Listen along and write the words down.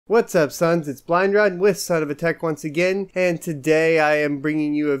What's up, sons? It's Blind Rod with Son of a Tech once again, and today I am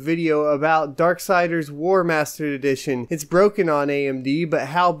bringing you a video about Darksiders Warmastered Edition. It's broken on AMD, but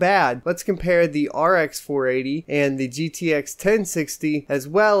how bad? Let's compare the RX 480 and the GTX 1060, as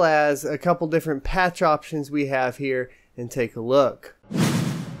well as a couple different patch options we have here, and take a look.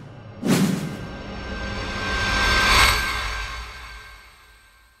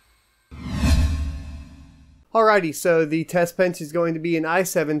 Alrighty, so the test bench is going to be an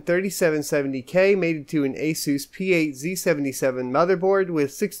i7-3770K mated to an Asus P8Z77 motherboard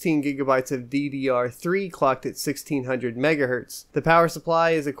with 16GB of DDR3 clocked at 1600 MHz. The power supply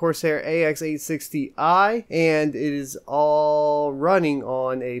is a Corsair AX860i, and it is all running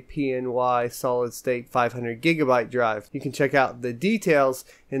on a PNY solid-state 500GB drive. You can check out the details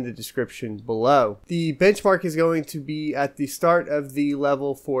in the description below. The benchmark is going to be at the start of the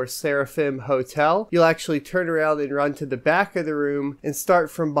level for Seraphim Hotel. You'll actually turn around and run to the back of the room and start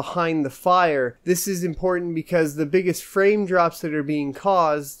from behind the fire. This is important because the biggest frame drops that are being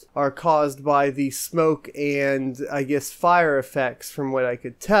caused are caused by the smoke and I guess fire effects from what I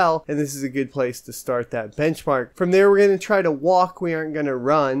could tell, and this is a good place to start that benchmark. From there we're going to try to walk, we aren't going to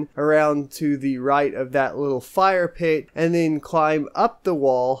run, around to the right of that little fire pit and then climb up the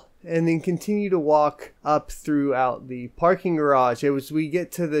wall and then continue to walk up throughout the parking garage. As we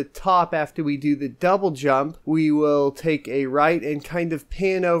get to the top after we do the double jump, we will take a right and kind of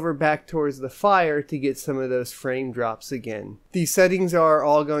pan over back towards the fire to get some of those frame drops again. The settings are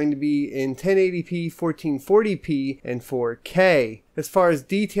all going to be in 1080p, 1440p, and 4K. As far as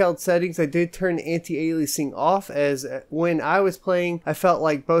detailed settings, I did turn anti-aliasing off, as when I was playing, I felt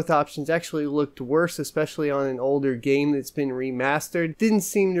like both options actually looked worse, especially on an older game that's been remastered. Didn't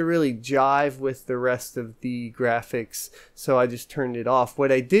seem to really jive with the rest of the graphics, so I just turned it off.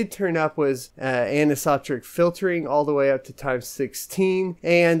 What I did turn up was anisotropic filtering all the way up to times 16,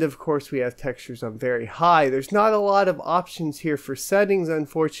 and of course we have textures on very high. There's not a lot of options here for settings,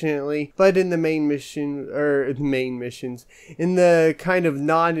 unfortunately, but in the main mission, in the kind of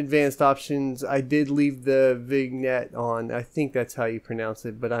non-advanced options, I did leave the vignette on. I think that's how you pronounce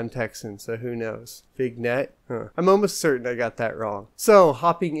it, but I'm Texan, so who knows? Vignette? I'm almost certain I got that wrong. So,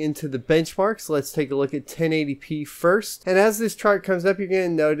 hopping into the benchmarks, let's take a look at 1080p first. And as this chart comes up, you're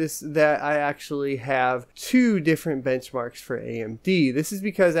going to notice that I actually have two different benchmarks for AMD. This is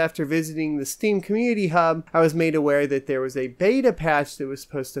because after visiting the Steam Community Hub, I was made aware that there was a beta patch that was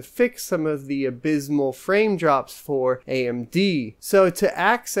supposed to fix some of the abysmal frame drops for AMD. So to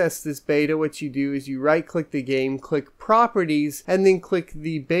access this beta, what you do is you right-click the game, click Properties, and then click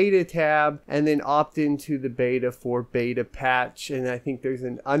the Beta tab, and then opt into the beta for beta patch, and I think there's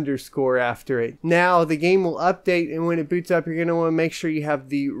an underscore after it. Now the game will update, and when it boots up, you're going to want to make sure you have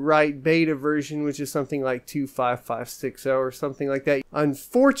the right beta version, which is something like 25560 or something like that.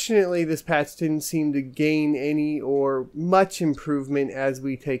 Unfortunately, this patch didn't seem to gain any or much improvement as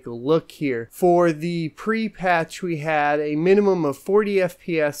we take a look here. For the pre-patch, we had a minimum of 40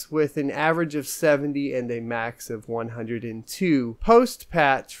 FPS with an average of 70 and a max of 102.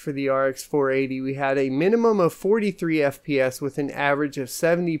 Post-patch for the RX 480, we had a minimum of 43 FPS with an average of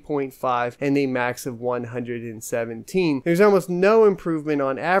 70.5 and a max of 117. There's almost no improvement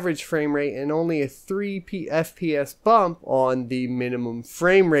on average frame rate and only a 3 FPS bump on the minimum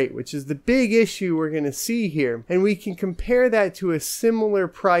frame rate, which is the big issue we're going to see here. And we can compare that to a similar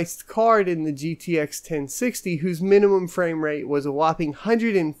priced card in the GTX 1060 whose minimum frame rate was a whopping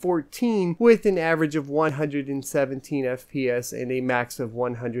 114 with an average of 117 FPS and a max of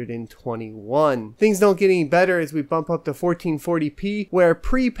 121. Things don't get any better as we bump up to 1440p, where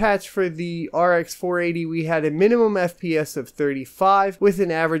pre-patch for the RX 480 we had a minimum FPS of 35 with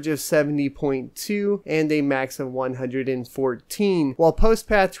an average of 70.2 and a max of 114. While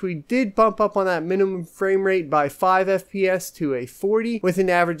post-patch we did bump up on that minimum frame rate by 5 FPS to a 40 with an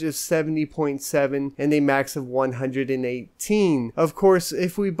average of 70.7 and a max of 118. Of course,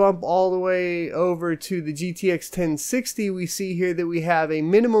 if we bump all the way over to the GTX 1060, we see here that we have a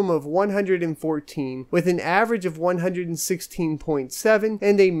minimum of 114 with an average of 116.7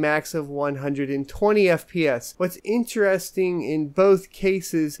 and a max of 120 FPS. What's interesting in both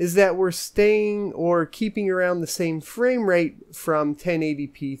cases is that we're staying or keeping around the same frame rate from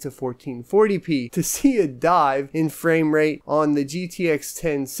 1080p to 1440p. To see a dive in frame rate on the GTX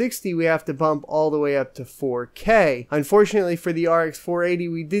 1060, we have to bump all the way up to 4K. Unfortunately for the RX 480,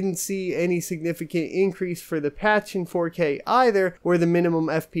 we didn't see any significant increase for the patch in 4K either, where the minimum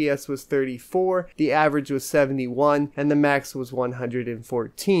FPS was 34, the average was 71, and the max was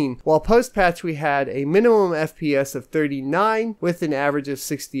 114. While post-patch we we had a minimum FPS of 39 with an average of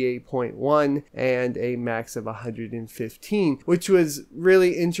 68.1 and a max of 115, which was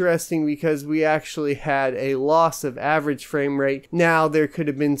really interesting because we actually had a loss of average frame rate. Now, there could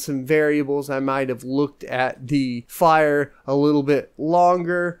have been some variables. I might have looked at the fire a little bit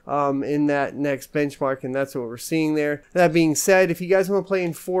longer in that next benchmark, and that's what we're seeing there. That being said, if you guys want to play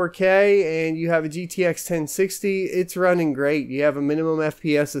in 4K and you have a GTX 1060, it's running great. You have a minimum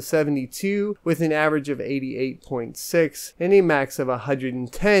FPS of 72 with an average of 88.6 and a max of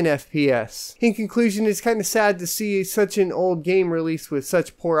 110 FPS. In conclusion, it's kind of sad to see such an old game released with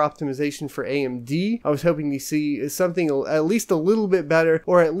such poor optimization for AMD. I was hoping to see something at least a little bit better,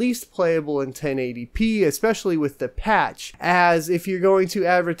 or at least playable in 1080p, especially with the patch, as if you're going to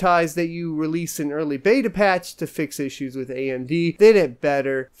advertise that you release an early beta patch to fix issues with AMD, then it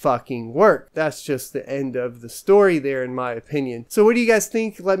better fucking work. That's just the end of the story there, in my opinion. So what do you guys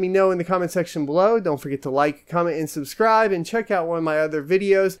think? Let me know in the comment section below. Don't forget to like, comment, and subscribe, and check out one of my other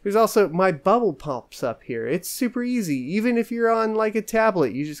videos. There's also my bubble pops up here. It's super easy. Even if you're on like a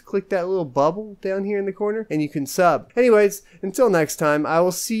tablet, you just click that little bubble down here in the corner and you can sub. Anyways, until next time, I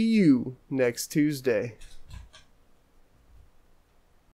will see you next Tuesday.